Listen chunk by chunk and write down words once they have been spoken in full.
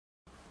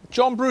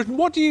John Bruton,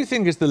 what do you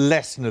think is the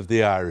lesson of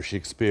the Irish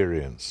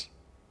experience?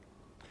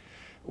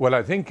 Well,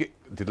 I think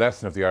the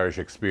lesson of the Irish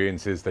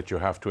experience is that you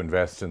have to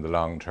invest in the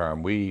long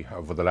term. We,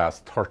 over the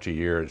last 30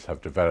 years,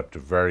 have developed a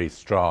very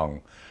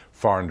strong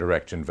foreign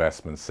direct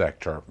investment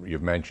sector.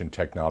 You've mentioned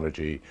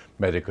technology,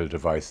 medical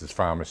devices,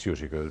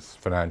 pharmaceuticals,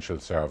 financial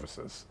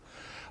services.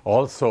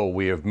 Also,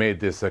 we have made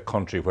this a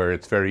country where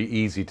it's very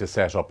easy to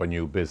set up a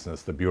new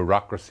business. The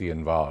bureaucracy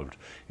involved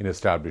in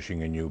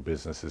establishing a new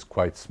business is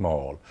quite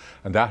small.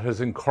 And that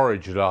has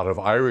encouraged a lot of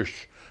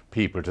Irish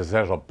people to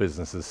set up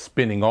businesses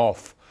spinning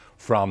off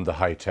from the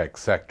high-tech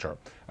sector,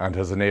 and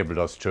has enabled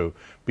us to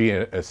be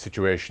in a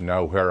situation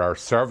now where our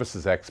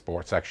services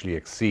exports actually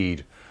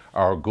exceed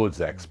our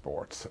goods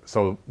exports.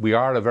 So we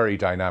are a very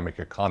dynamic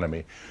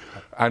economy,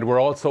 and we're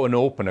also an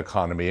open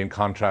economy in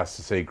contrast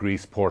to, say,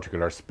 Greece,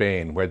 Portugal or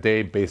Spain, where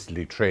they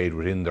basically trade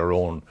within their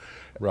own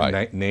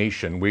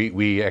nation.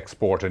 We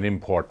export and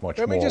import much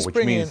more, which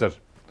means that...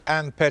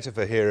 Anne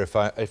Pettifor here,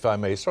 if I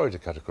may. Sorry to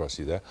cut across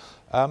you there.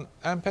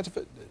 Anne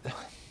Pettifor,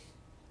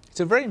 it's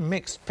a very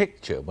mixed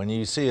picture when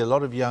you see a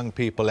lot of young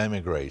people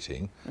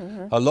emigrating,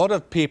 a lot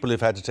of people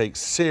who've had to take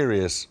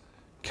serious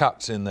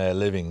cuts in their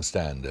living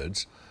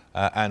standards,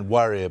 and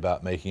worry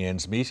about making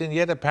ends meet, and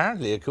yet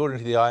apparently, according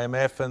to the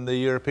IMF and the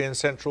European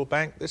Central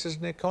Bank, this is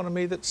an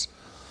economy that's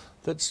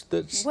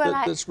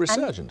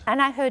resurgent.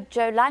 And I heard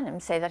Joe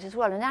Lynham say that as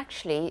well. And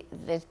actually,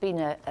 there's been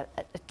an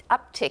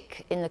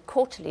uptick in the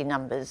quarterly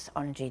numbers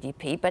on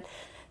GDP, but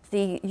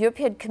the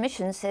European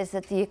Commission says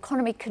that the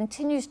economy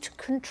continues to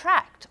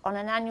contract on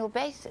an annual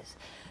basis.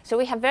 So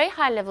we have very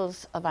high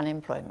levels of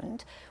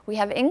unemployment, we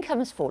have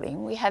incomes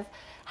falling, we have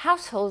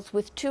households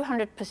with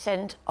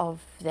 200% of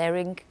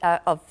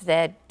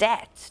their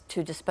debt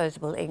to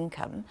disposable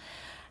income,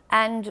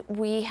 and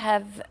we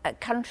have a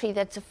country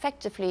that's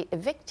effectively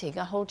evicting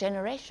a whole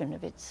generation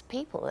of its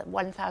people,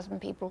 1,000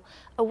 people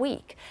a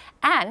week,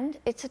 and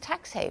it's a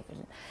tax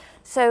haven.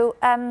 So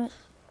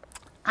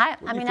I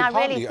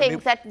really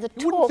think that the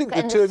talk you wouldn't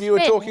think the two of you are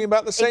talking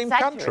about the same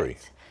country.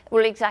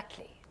 Well,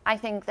 exactly. I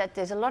think that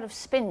there's a lot of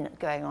spin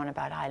going on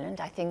about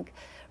Ireland. I think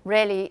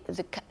really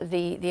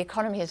the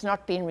economy has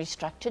not been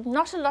restructured.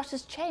 Not a lot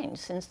has changed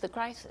since the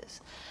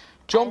crisis.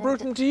 John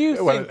Bruton, do you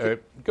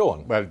think... go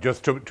on. Well,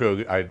 just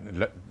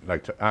I'd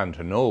like Anne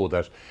to know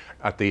that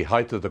at the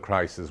height of the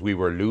crisis, we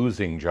were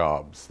losing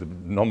jobs. The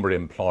number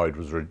employed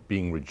was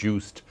being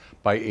reduced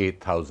by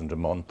 8,000 a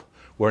month.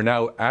 We're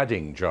now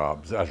adding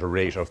jobs at a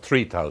rate of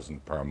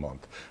 3,000 per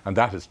month, and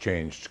that has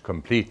changed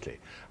completely.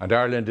 And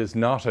Ireland is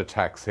not a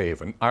tax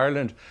haven.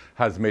 Ireland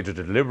has made a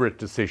deliberate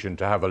decision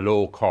to have a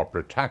low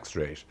corporate tax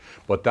rate,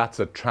 but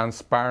that's a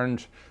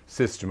transparent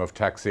system of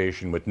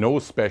taxation with no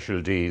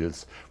special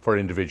deals for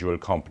individual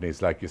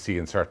companies like you see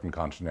in certain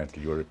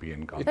continental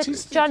European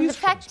countries. But John, the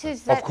fact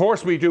is that... Of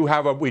course we do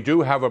have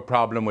a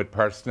problem with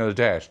personal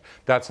debt.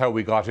 That's how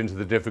we got into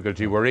the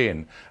difficulty we're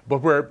in.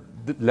 But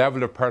the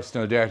level of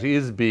personal debt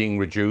is being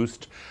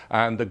reduced,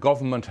 and the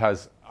government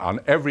has on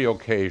every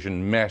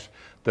occasion met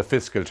the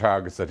fiscal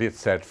targets that it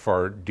set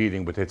for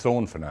dealing with its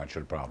own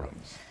financial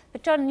problems.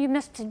 But John, you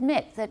must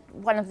admit that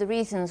one of the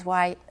reasons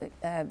why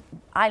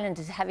Ireland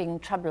is having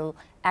trouble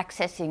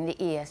accessing the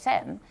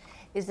ESM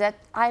is that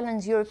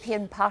Ireland's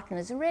European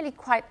partners are really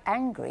quite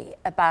angry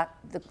about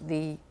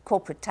the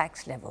corporate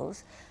tax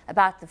levels,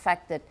 about the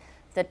fact that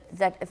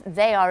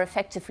they are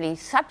effectively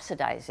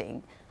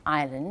subsidising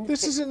Ireland.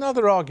 This is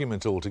another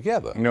argument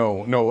altogether.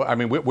 No. I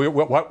mean,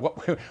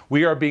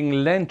 we are being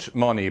lent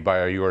money by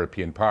our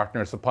European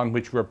partners upon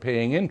which we're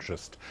paying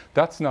interest.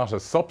 That's not a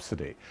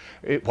subsidy.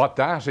 What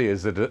that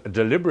is a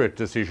deliberate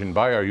decision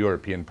by our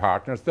European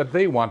partners that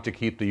they want to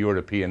keep the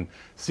European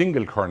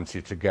single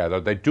currency together.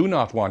 They do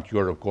not want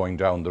Europe going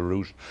down the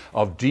route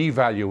of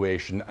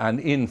devaluation and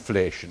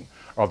inflation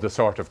of the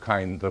sort of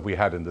kind that we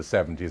had in the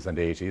 70s and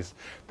 80s.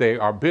 They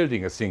are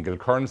building a single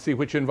currency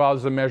which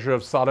involves a measure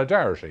of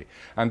solidarity.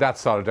 And that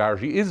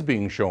solidarity is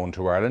being shown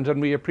to Ireland, and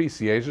we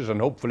appreciate it,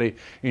 and hopefully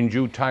in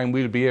due time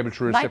we'll be able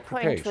to reciprocate.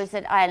 My point was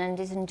that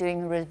Ireland isn't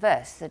doing the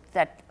reverse,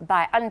 that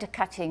by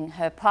undercutting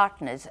her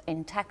partners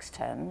in tax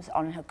terms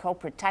on her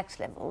corporate tax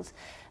levels,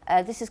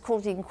 this is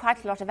causing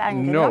quite a lot of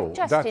anger, not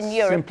just in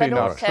Europe, but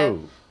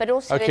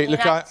also in the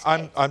United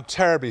States. I'm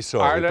terribly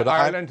sorry.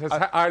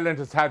 Ireland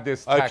has had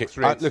this tax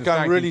rate look,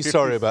 I'm really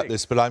sorry about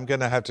this, but I'm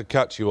going to have to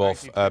cut you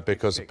off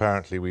because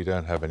apparently we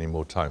don't have any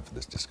more time for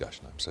this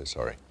discussion. I'm so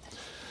sorry.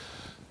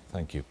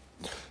 Thank you.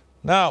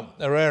 Now,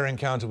 a rare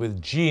encounter with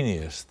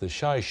genius. The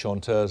shy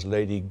chanteuse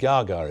Lady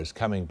Gaga is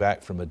coming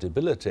back from a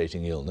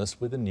debilitating illness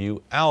with a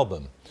new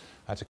album.